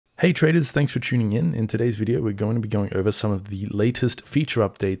Hey traders, thanks for tuning in. In today's video, we're going to be going over some of the latest feature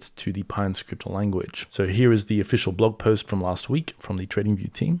updates to the Pine Script language. So here is the official blog post from last week from the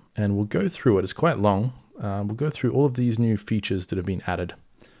TradingView team, and we'll go through it. It's quite long. We'll go through all of these new features that have been added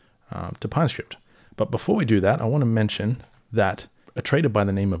to Pine Script. But before we do that, I want to mention that a trader by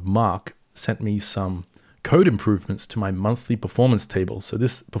the name of Mark sent me some code improvements to my monthly performance table. So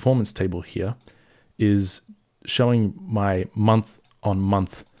this performance table here is showing my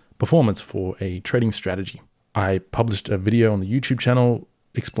month-on-month performance for a trading strategy. I published a video on the YouTube channel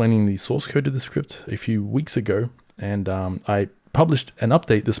explaining the source code to the script a few weeks ago, and I published an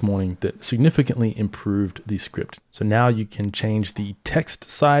update this morning that significantly improved the script. So now you can change the text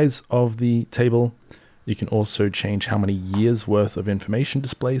size of the table. You can also change how many years worth of information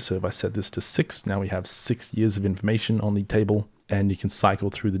display. So if I set this to 6, now we have 6 years of information on the table, and you can cycle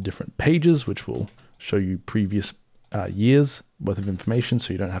through the different pages, which will show you previous years worth of information,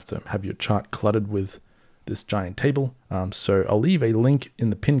 so you don't have to have your chart cluttered with this giant table. So I'll leave a link in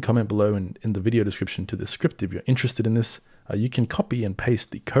the pinned comment below and in the video description to this script if you're interested in this. You can copy and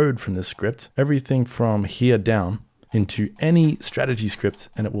paste the code from this script, everything from here down, into any strategy script,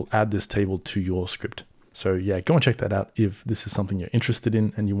 and it will add this table to your script. So yeah, go and check that out if this is something you're interested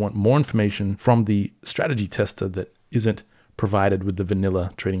in and you want more information from the strategy tester that isn't provided with the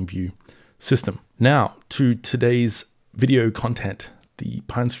vanilla TradingView system. Now to today's video content, the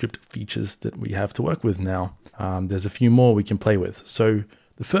Pine Script features that we have to work with now. There's a few more we can play with. So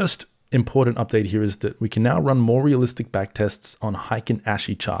the first important update here is that we can now run more realistic backtests on Heikin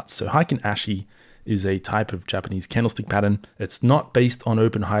Ashi charts. So Heikin Ashi is a type of Japanese candlestick pattern. It's not based on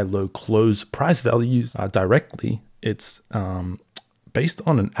open, high, low, close price values directly. It's based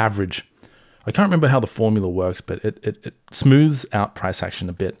on an average. I can't remember how the formula works, but it smooths out price action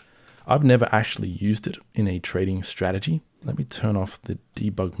a bit. I've never actually used it in a trading strategy. Let me turn off the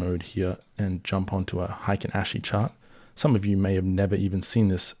debug mode here and jump onto a Heikin Ashi chart. Some of you may have never even seen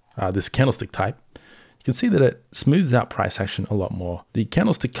this, this candlestick type. You can see that it smooths out price action a lot more. The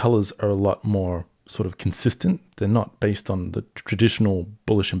candlestick colors are a lot more sort of consistent. They're not based on the traditional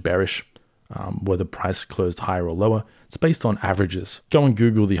bullish and bearish, where the price closed higher or lower. It's based on averages. Go and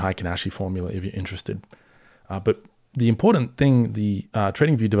Google the Heikin Ashi formula if you're interested. But the important thing the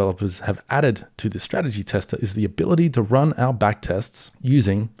TradingView developers have added to the strategy tester is the ability to run our backtests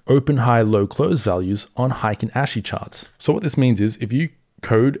using open, high, low, close values on Heikin Ashi charts. So what this means is if you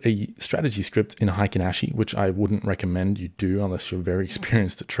code a strategy script in Heikin Ashi, which I wouldn't recommend you do unless you're very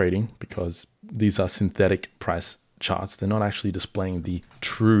experienced at trading, because these are synthetic price charts. They're not actually displaying the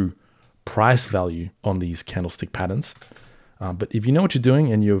true price value on these candlestick patterns. But if you know what you're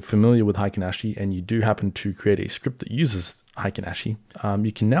doing and you're familiar with Heikin Ashi and you do happen to create a script that uses Heikin Ashi,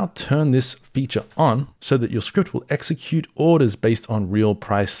 you can now turn this feature on so that your script will execute orders based on real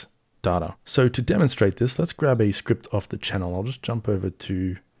price data. So to demonstrate this, let's grab a script off the channel. I'll just jump over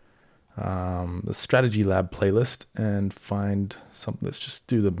to the Strategy Lab playlist and find something. Let's just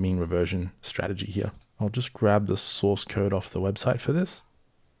do the mean reversion strategy here. I'll just grab the source code off the website for this.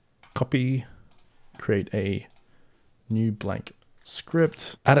 Copy, create a new blank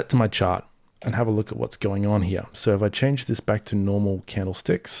script, add it to my chart and have a look at what's going on here. So if I change this back to normal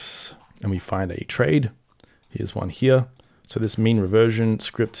candlesticks and we find a trade, here's one here. So this mean reversion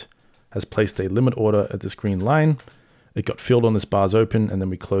script has placed a limit order at this green line. It got filled on this bar's open and then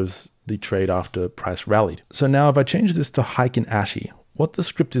we close the trade after price rallied. So now if I change this to Heikin Ashi, what the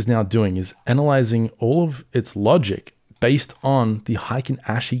script is now doing is analyzing all of its logic based on the Heikin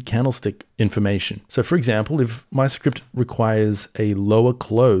Ashi candlestick information. So for example, if my script requires a lower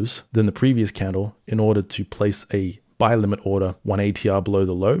close than the previous candle in order to place a buy limit order 1 ATR below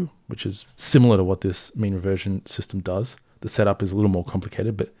the low, which is similar to what this mean reversion system does. The setup is a little more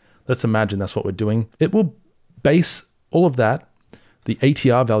complicated, but let's imagine that's what we're doing. It will base all of that, the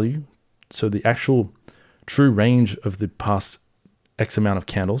ATR value, so the actual true range of the past X amount of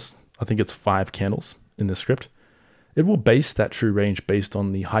candles, I think it's 5 candles in this script. It will base that true range based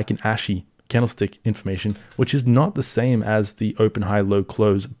on the Heikin Ashi candlestick information, which is not the same as the open, high, low,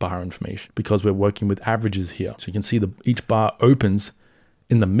 close bar information because we're working with averages here. So you can see each bar opens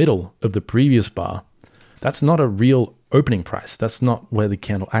in the middle of the previous bar. That's not a real opening price. That's not where the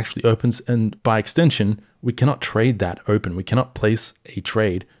candle actually opens. And by extension, we cannot trade that open. We cannot place a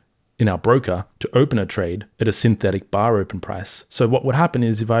trade in our broker to open a trade at a synthetic bar open price. So what would happen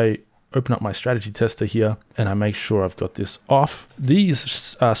is if I open up my strategy tester here and I make sure I've got this off, these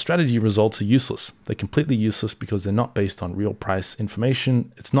strategy results are useless. They're completely useless because they're not based on real price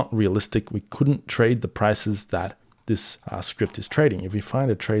information. It's not realistic. We couldn't trade the prices that this script is trading. If we find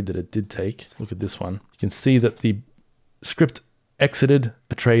a trade that it did take, let's look at this one. You can see that the script exited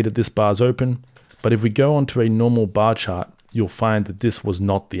a trade at this bar's open. But if we go onto a normal bar chart, you'll find that this was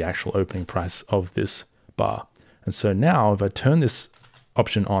not the actual opening price of this bar. And so now if I turn this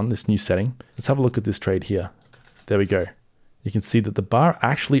option on, this new setting, let's have a look at this trade here. There we go. You can see that the bar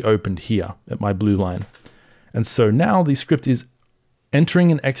actually opened here at my blue line. And so now the script is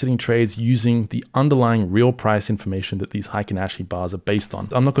entering and exiting trades using the underlying real price information that these Heikin Ashi bars are based on.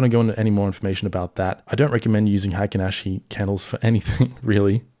 I'm not going to go into any more information about that. I don't recommend using Heikin Ashi candles for anything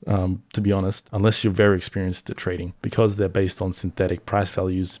really, to be honest, unless you're very experienced at trading, because they're based on synthetic price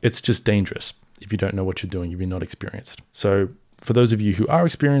values. It's just dangerous if you don't know what you're doing, if you're not experienced. So for those of you who are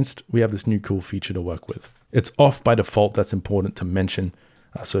experienced, we have this new cool feature to work with. It's off by default. That's important to mention.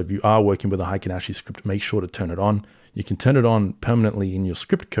 So if you are working with a Heikin Ashi script, make sure to turn it on. You can turn it on permanently in your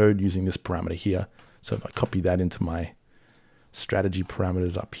script code using this parameter here. So if I copy that into my strategy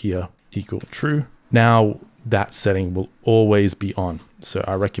parameters up here, equal true. Now that setting will always be on. So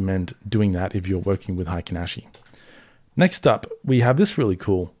I recommend doing that if you're working with Heikin Ashi. Next up, we have this really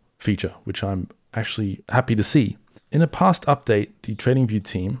cool feature, which I'm actually happy to see. In a past update, the TradingView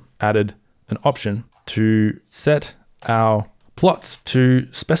team added an option to set our plots to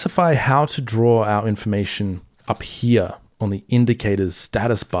specify how to draw our information up here on the indicators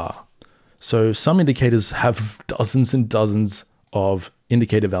status bar. So some indicators have dozens and dozens of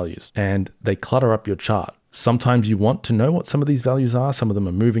indicator values and they clutter up your chart. Sometimes you want to know what some of these values are. Some of them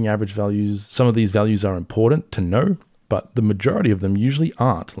are moving average values. Some of these values are important to know, but the majority of them usually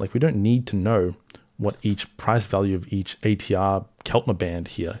aren't. Like we don't need to know what each price value of each ATR Keltner band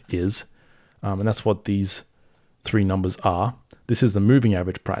here is. And that's what these three numbers are. This is the moving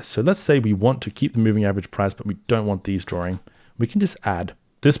average price. So let's say we want to keep the moving average price, but we don't want these drawing. We can just add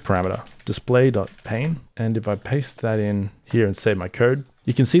this parameter, display.pane. And if I paste that in here and save my code,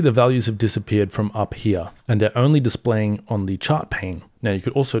 you can see the values have disappeared from up here and they're only displaying on the chart pane. Now you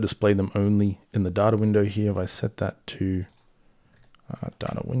could also display them only in the data window here. If I set that to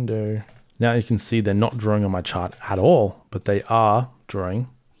data window, now you can see they're not drawing on my chart at all, but they are drawing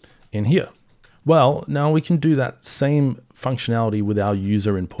in here. Well, now we can do that same functionality with our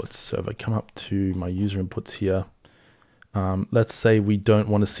user inputs. So if I come up to my user inputs here, let's say we don't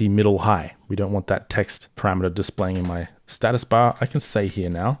want to see middle high. We don't want that text parameter displaying in my status bar. I can say here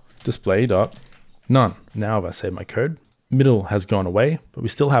now, display.none. Now if I save my code, middle has gone away, but we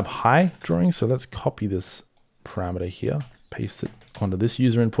still have high drawing. So let's copy this parameter here, paste it onto this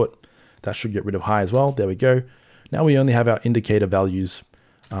user input. That should get rid of high as well. There we go. Now we only have our indicator values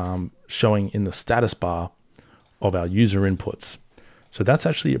showing in the status bar of our user inputs. So that's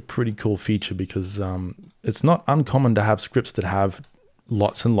actually a pretty cool feature because it's not uncommon to have scripts that have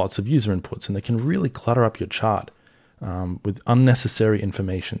lots and lots of user inputs and they can really clutter up your chart with unnecessary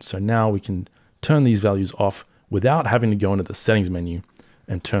information. So now we can turn these values off without having to go into the settings menu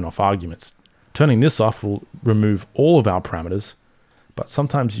and turn off arguments. Turning this off will remove all of our parameters, but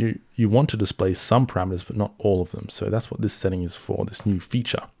sometimes you want to display some parameters, but not all of them. So that's what this setting is for, this new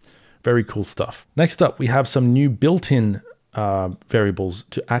feature. Very cool stuff. Next up, we have some new built-in variables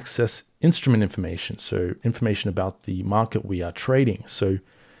to access instrument information. So information about the market we are trading. So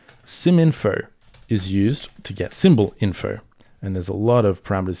SimInfo is used to get symbol info. And there's a lot of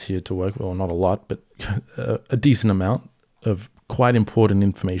parameters here to work with, well, not a lot, but a decent amount of quite important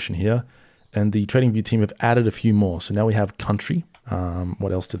information here. And the TradingView team have added a few more. So now we have country.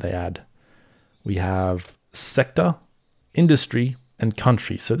 What else did they add? We have sector, industry, and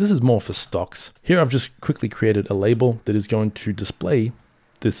country. So this is more for stocks. Here I've just quickly created a label that is going to display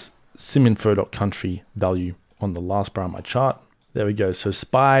this siminfo.country value on the last bar on my chart. There we go. So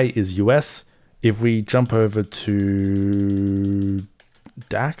SPY is US. If we jump over to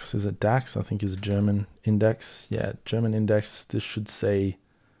DAX, is it DAX? I think is a German index. Yeah, German index. This should say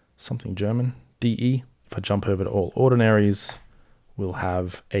something German, DE. If I jump over to all ordinaries, we'll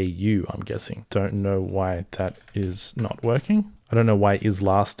have AU, I'm guessing. Don't know why that is not working. I don't know why is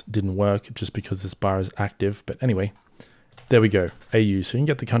last didn't work, just because this bar is active. But anyway, there we go, AU. So you can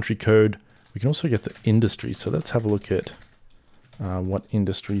get the country code. We can also get the industry. So let's have a look at what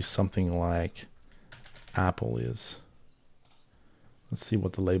industry something like Apple is. Let's see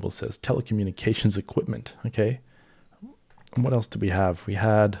what the label says. Telecommunications equipment. Okay. And what else do we have? We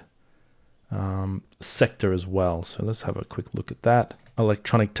had sector as well. So let's have a quick look at that.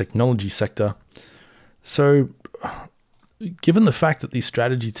 Electronic technology sector. So given the fact that the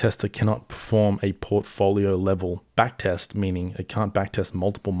strategy tester cannot perform a portfolio level backtest, meaning it can't backtest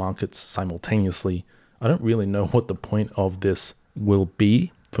multiple markets simultaneously, I don't really know what the point of this will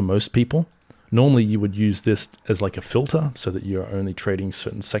be for most people. Normally you would use this as like a filter so that you're only trading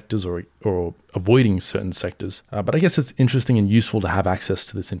certain sectors or avoiding certain sectors. But I guess it's interesting and useful to have access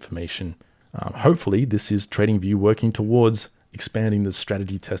to this information. Hopefully this is TradingView working towards expanding the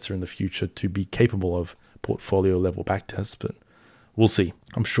strategy tester in the future to be capable of portfolio level backtests, but we'll see.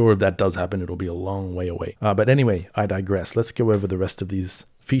 I'm sure if that does happen, it'll be a long way away. But anyway, I digress. Let's go over the rest of these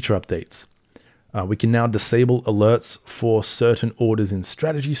feature updates. We can now disable alerts for certain orders in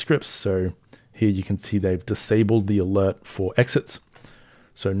strategy scripts. So here you can see they've disabled the alert for exits.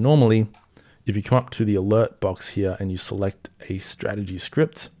 So normally, if you come up to the alert box here and you select a strategy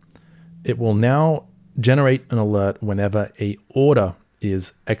script, it will now generate an alert whenever a order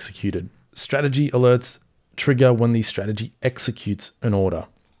is executed. Strategy alerts trigger when the strategy executes an order.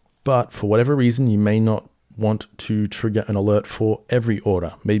 But for whatever reason, you may not want to trigger an alert for every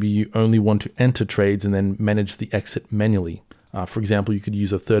order. Maybe you only want to enter trades and then manage the exit manually. For example, you could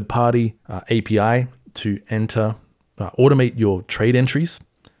use a third-party API to automate your trade entries.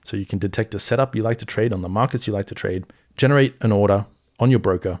 So you can detect a setup you like to trade on the markets you like to trade, generate an order on your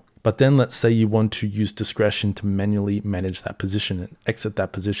broker, but then let's say you want to use discretion to manually manage that position and exit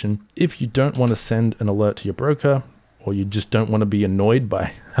that position. If you don't want to send an alert to your broker, or you just don't want to be annoyed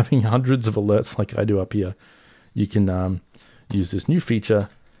by having hundreds of alerts like I do up here, you can use this new feature,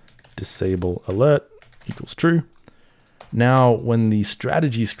 disable alert equals true. Now, when the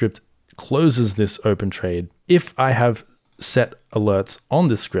strategy script closes this open trade, if I have set alerts on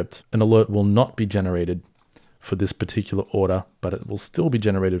this script, an alert will not be generated for this particular order, but it will still be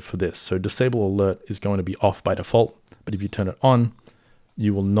generated for this. So disable alert is going to be off by default, but if you turn it on,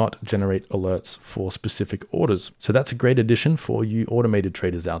 you will not generate alerts for specific orders. So that's a great addition for you automated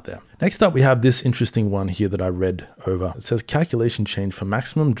traders out there. Next up, we have this interesting one here that I read over. It says calculation change for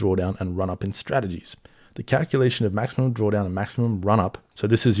maximum drawdown and run up in strategies. The calculation of maximum drawdown and maximum run up. So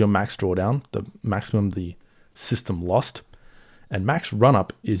this is your max drawdown, the maximum the system lost. And max run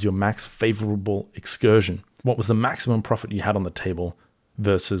up is your max favorable excursion. What was the maximum profit you had on the table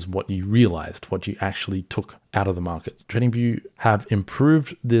versus what you realized, what you actually took out of the market. TradingView have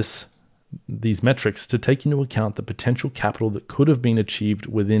improved these metrics to take into account the potential capital that could have been achieved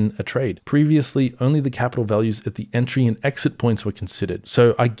within a trade. Previously, only the capital values at the entry and exit points were considered.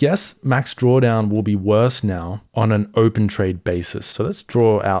 So I guess max drawdown will be worse now on an open trade basis. So let's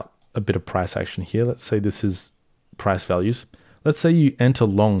draw out a bit of price action here. Let's say this is price values. Let's say you enter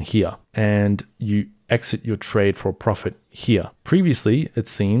long here and you exit your trade for a profit here. Previously, it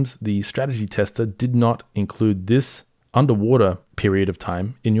seems the strategy tester did not include this underwater period of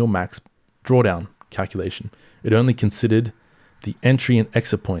time in your max drawdown calculation. It only considered the entry and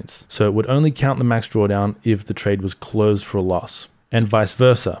exit points. So it would only count the max drawdown if the trade was closed for a loss, and vice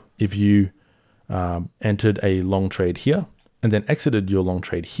versa. If you entered a long trade here and then exited your long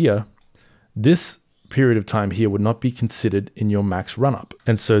trade here, this period of time here would not be considered in your max run up.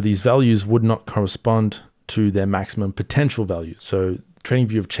 And so these values would not correspond to their maximum potential values. So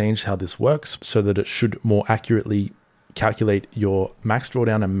TradingView have changed how this works so that it should more accurately calculate your max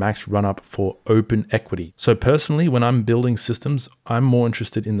drawdown and max run up for open equity. So personally, when I'm building systems, I'm more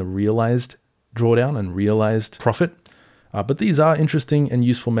interested in the realized drawdown and realized profit. But these are interesting and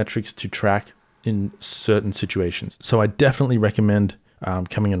useful metrics to track in certain situations. So I definitely recommend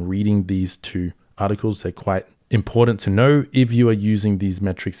coming and reading these two articles. They're quite important to know if you are using these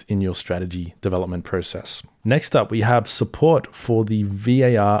metrics in your strategy development process. Next up, we have support for the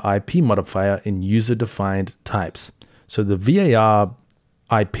VAR IP modifier in user-defined types. So the VAR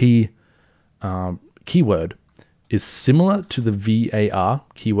IP keyword is similar to the VAR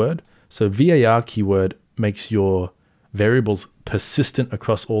keyword. So VAR keyword makes your variables persistent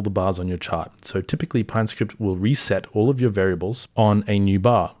across all the bars on your chart. So typically Pine Script will reset all of your variables on a new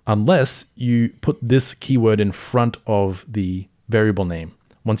bar, unless you put this keyword in front of the variable name.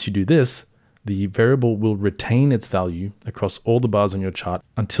 Once you do this, the variable will retain its value across all the bars on your chart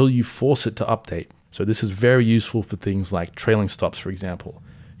until you force it to update. So this is very useful for things like trailing stops, for example.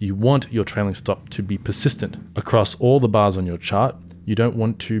 You want your trailing stop to be persistent across all the bars on your chart. You don't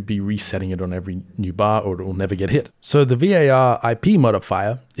want to be resetting it on every new bar or it will never get hit. So the VAR IP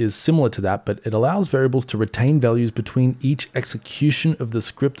modifier is similar to that, but it allows variables to retain values between each execution of the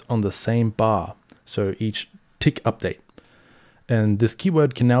script on the same bar. So each tick update. And this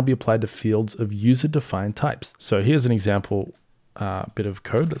keyword can now be applied to fields of user-defined types. So here's an example bit of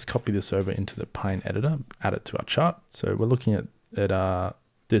code. Let's copy this over into the Pine editor, add it to our chart. So we're looking at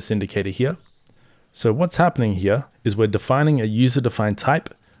this indicator here. So what's happening here is we're defining a user-defined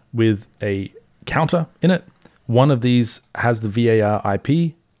type with a counter in it. One of these has the VAR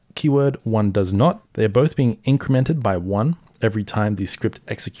IP keyword, one does not. They're both being incremented by 1. every time the script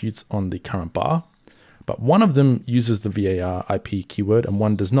executes on the current bar. But one of them uses the var IP keyword and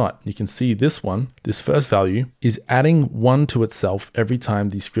one does not. You can see this one, this first value, is adding 1 to itself every time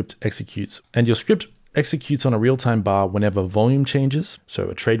the script executes. And your script executes on a real-time bar whenever volume changes, so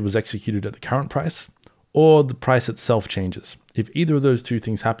a trade was executed at the current price, or the price itself changes. If either of those two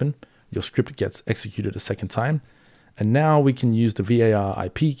things happen, your script gets executed a second time. And now we can use the var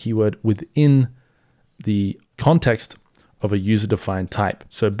IP keyword within the context of a user-defined type.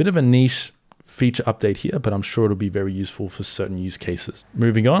 So a bit of a niche feature update here, but I'm sure it'll be very useful for certain use cases.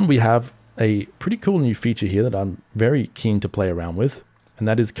 Moving on, we have a pretty cool new feature here that I'm very keen to play around with, and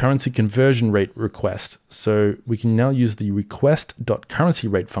that is currency conversion rate request. So we can now use the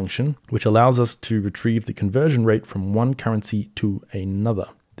request.currencyRate function, which allows us to retrieve the conversion rate from one currency to another.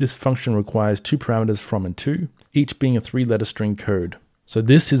 This function requires 2 parameters from and to, each being a 3-letter string code. So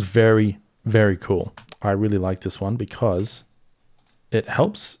this is very, very cool. I really like this one because it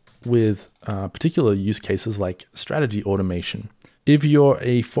helps with particular use cases like strategy automation. If you're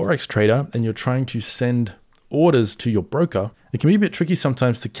a Forex trader and you're trying to send orders to your broker, it can be a bit tricky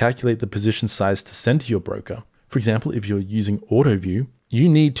sometimes to calculate the position size to send to your broker. For example, if you're using AutoView, you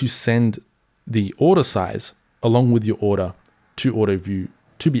need to send the order size along with your order to AutoView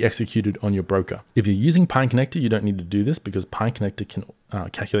to be executed on your broker. If you're using Pine Connector, you don't need to do this because Pine Connector can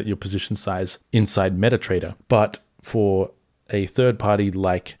calculate your position size inside MetaTrader. But for a third party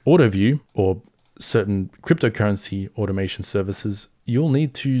like AutoView or certain cryptocurrency automation services, you'll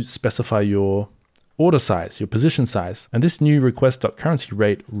need to specify your order size, your position size. And this new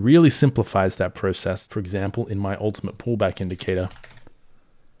request.currencyRate really simplifies that process. For example, in my ultimate pullback indicator,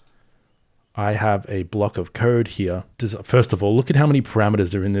 I have a block of code here. First of all, look at how many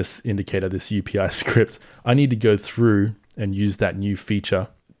parameters are in this indicator, this UPI script. I need to go through and use that new feature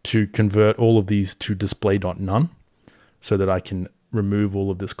to convert all of these to display.none so that I can remove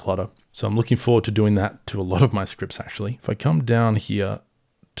all of this clutter. So I'm looking forward to doing that to a lot of my scripts actually. If I come down here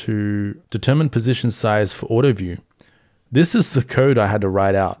to determine position size for AutoView, this is the code I had to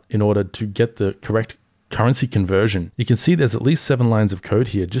write out in order to get the correct currency conversion. You can see there's at least 7 lines of code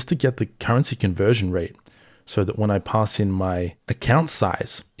here just to get the currency conversion rate so that when I pass in my account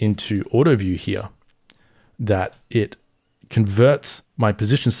size into AutoView here, that it converts my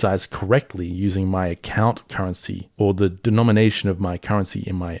position size correctly using my account currency or the denomination of my currency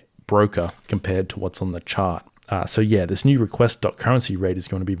in my broker compared to what's on the chart. So yeah, this new request.currencyRate is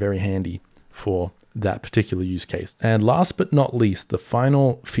going to be very handy for that particular use case. And last but not least, the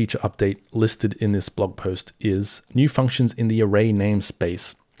final feature update listed in this blog post is new functions in the array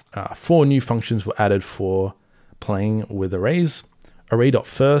namespace. 4 new functions were added for playing with arrays.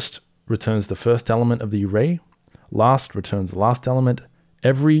 Array.first returns the first element of the array. Last returns the last element.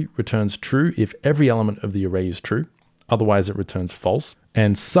 Every returns true if every element of the array is true. Otherwise it returns false.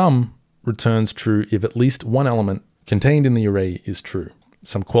 And sum returns true if at least one element contained in the array is true.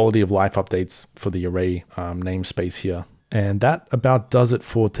 Some quality of life updates for the array namespace here. And that about does it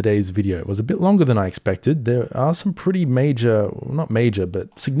for today's video. It was a bit longer than I expected. There are some pretty major, well, not major,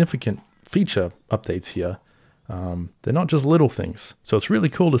 but significant feature updates here. They're not just little things. So it's really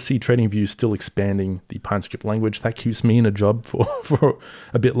cool to see TradingView still expanding the Pine Script language. That keeps me in a job for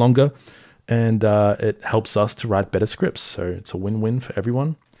a bit longer. And it helps us to write better scripts. So it's a win-win for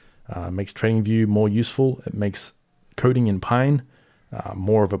everyone. It makes TradingView more useful. It makes coding in Pine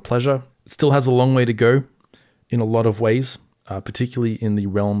more of a pleasure. It still has a long way to go in a lot of ways, particularly in the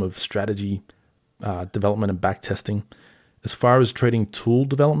realm of strategy development and backtesting. As far as trading tool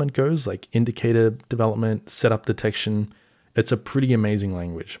development goes, like indicator development, setup detection, it's a pretty amazing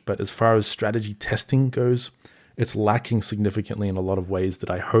language. But as far as strategy testing goes, it's lacking significantly in a lot of ways that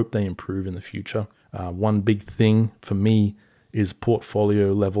I hope they improve in the future. One big thing for me is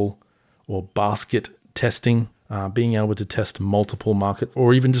portfolio level or basket testing, being able to test multiple markets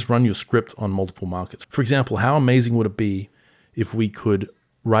or even just run your script on multiple markets. For example, how amazing would it be if we could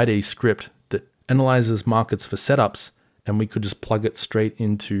write a script that analyzes markets for setups and we could just plug it straight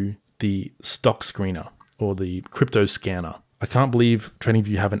into the stock screener or the crypto scanner? I can't believe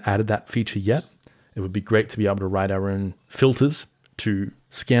TradingView haven't added that feature yet. It would be great to be able to write our own filters to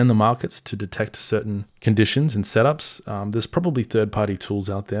scan the markets to detect certain conditions and setups. There's probably third-party tools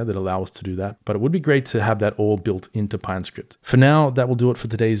out there that allow us to do that, but it would be great to have that all built into Pine Script. For now, that will do it for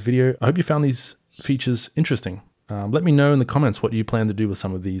today's video. I hope you found these features interesting. Let me know in the comments what you plan to do with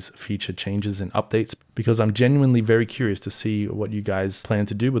some of these feature changes and updates, because I'm genuinely very curious to see what you guys plan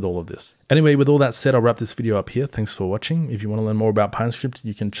to do with all of this. Anyway, with all that said, I'll wrap this video up here. Thanks for watching. If you want to learn more about Pine Script,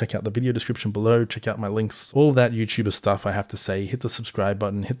 you can check out the video description below, check out my links, all of that YouTuber stuff I have to say. Hit the subscribe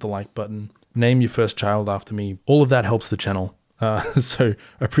button, hit the like button, name your first child after me. All of that helps the channel. So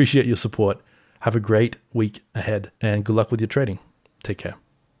I appreciate your support. Have a great week ahead and good luck with your trading. Take care.